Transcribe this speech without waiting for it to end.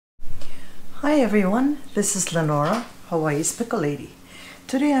Hi everyone, this is Lenora, Hawaii's Pickle Lady.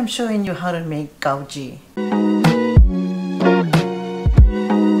 Today I'm showing you how to make gaoji.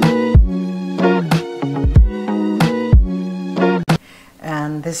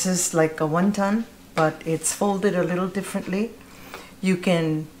 And this is like a wonton, but it's folded a little differently. You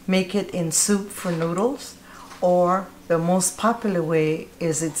can make it in soup for noodles, or the most popular way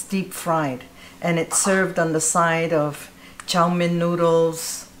is it's deep fried and it's served on the side of chow mein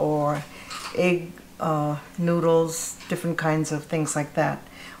noodles or egg noodles, different kinds of things like that,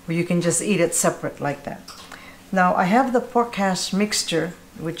 or you can just eat it separate like that. Now I have the pork hash mixture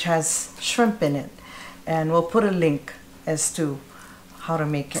which has shrimp in it, and we'll put a link as to how to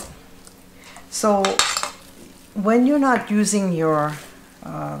make it. So when you're not using your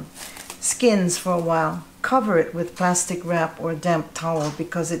skins for a while, cover it with plastic wrap or damp towel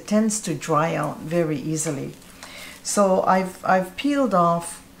because it tends to dry out very easily. So I've peeled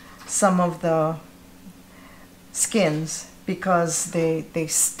off some of the skins because they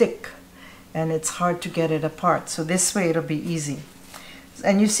stick and it's hard to get it apart. So this way it'll be easy.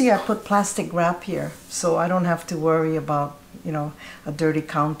 And you see I put plastic wrap here, so I don't have to worry about, you know, a dirty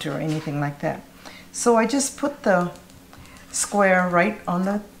counter or anything like that. So I just put the square right on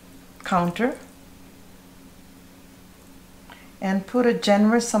the counter and put a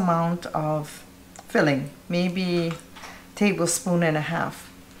generous amount of filling, maybe a tablespoon and a half.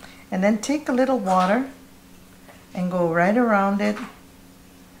 And then take a little water and go right around it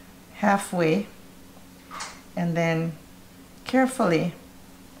halfway, and then carefully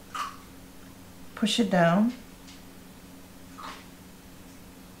push it down.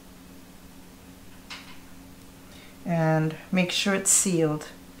 And make sure it's sealed.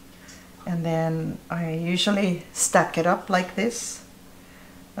 And then I usually stack it up like this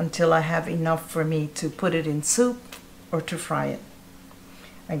until I have enough for me to put it in soup or to fry it.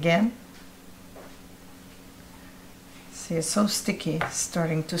 Again, see, it's so sticky, it's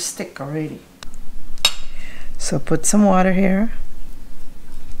starting to stick already. So put some water here,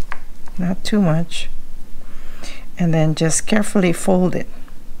 not too much, and then just carefully fold it.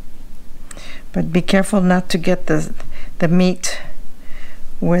 But be careful not to get the meat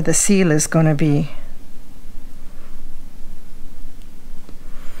where the seal is going to be.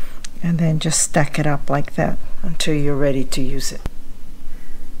 And then just stack it up like that until you're ready to use it.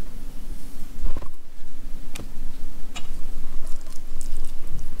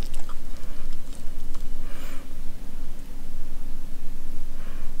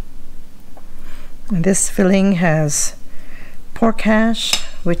 And this filling has pork hash,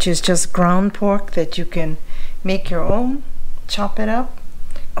 which is just ground pork that you can make your own, chop it up,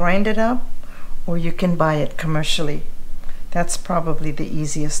 grind it up, or you can buy it commercially. That's probably the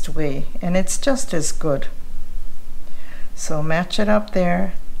easiest way, and it's just as good. So match it up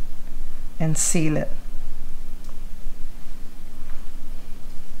there and seal it.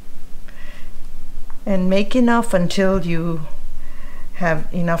 And make enough until you have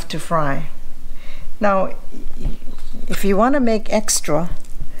enough to fry. Now, if you want to make extra,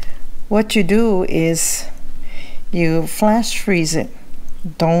 what you do is you flash freeze it.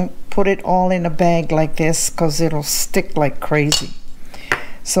 Don't put it all in a bag like this because it'll stick like crazy.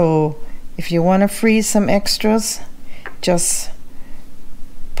 So if you want to freeze some extras, just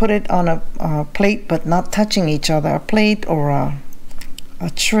put it on a plate but not touching each other, a plate or a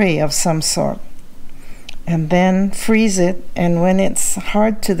tray of some sort, and then freeze it. And when it's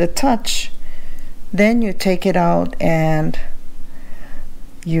hard to the touch, then you take it out and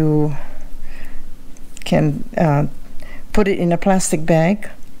you can put it in a plastic bag.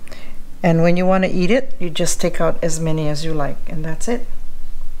 And when you want to eat it, you just take out as many as you like, and that's it.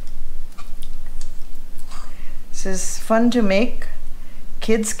 This is fun to make.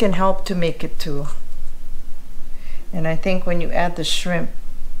 Kids can help to make it too. And I think when you add the shrimp,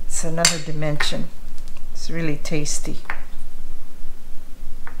 it's another dimension. It's really tasty.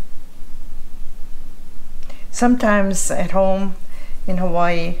 Sometimes at home in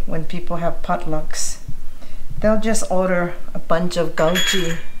Hawaii, when people have potlucks, they'll just order a bunch of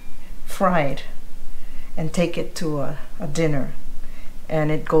gaoji fried and take it to a dinner,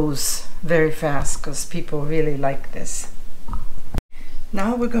 and it goes very fast because people really like this.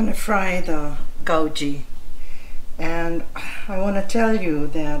 Now we're going to fry the gaoji, and I want to tell you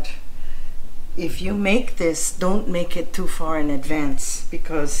that if you make this, don't make it too far in advance,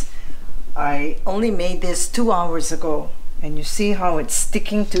 because I only made this 2 hours ago, and you see how it's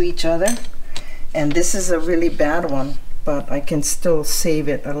sticking to each other. And this is a really bad one, but I can still save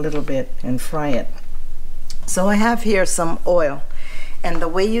it a little bit and fry it. So I have here some oil, and the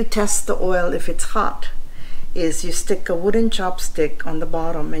way you test the oil if it's hot is you stick a wooden chopstick on the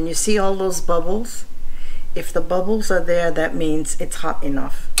bottom, and you see all those bubbles? If the bubbles are there, that means it's hot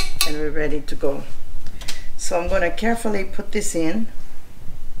enough and we're ready to go. So I'm going to carefully put this in.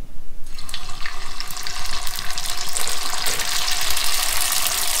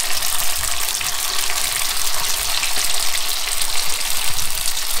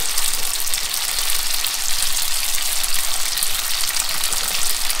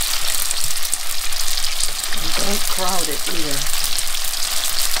 And don't crowd it either.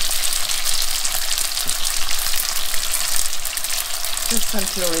 Just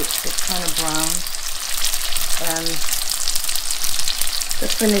until it kind of browns, and the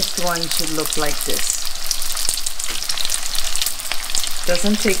finished one should look like this.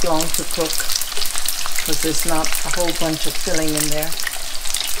 Doesn't take long to cook because there's not a whole bunch of filling in there.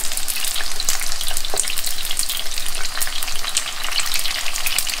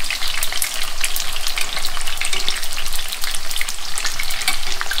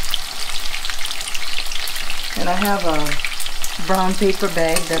 And I have a brown paper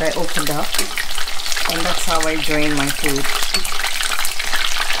bag that I opened up, and that's how I drain my food.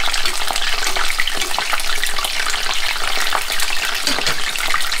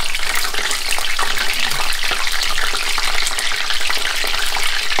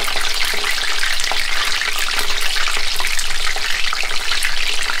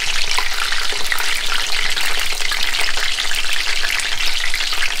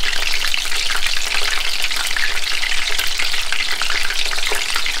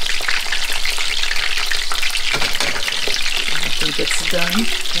 It's done,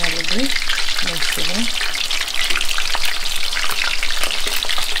 probably, most of it.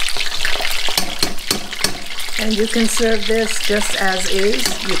 And you can serve this just as is.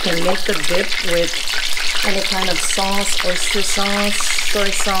 You can make a dip with any kind of sauce, oyster sauce, soy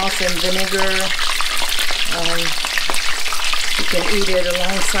sauce, and vinegar. You can eat it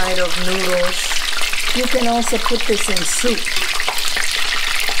alongside of noodles. You can also put this in soup.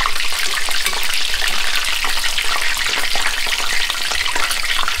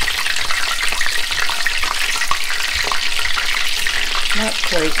 Not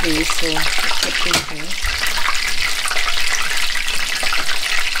quite these, so I'll put these in.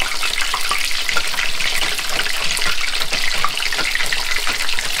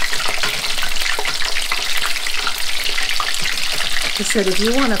 I said if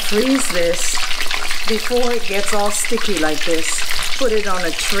you want to freeze this before it gets all sticky like this, put it on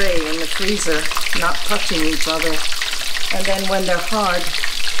a tray in the freezer, not touching each other. And then when they're hard,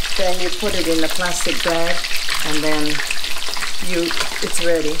 then you put it in the plastic bag, and then it's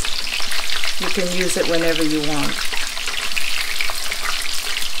ready. You can use it whenever you want.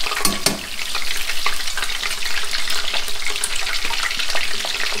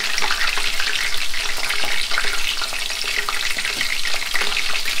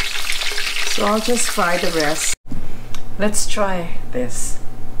 So I'll just fry the rest. Let's try this.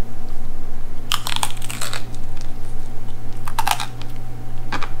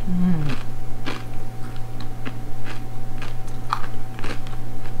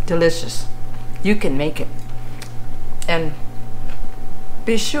 Delicious. You can make it. And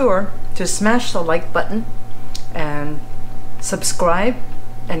be sure to smash the like button and subscribe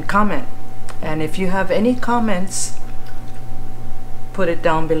and comment. And if you have any comments, put it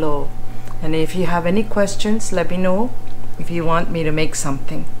down below. And if you have any questions, let me know if you want me to make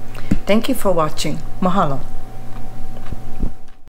something. Thank you for watching. Mahalo.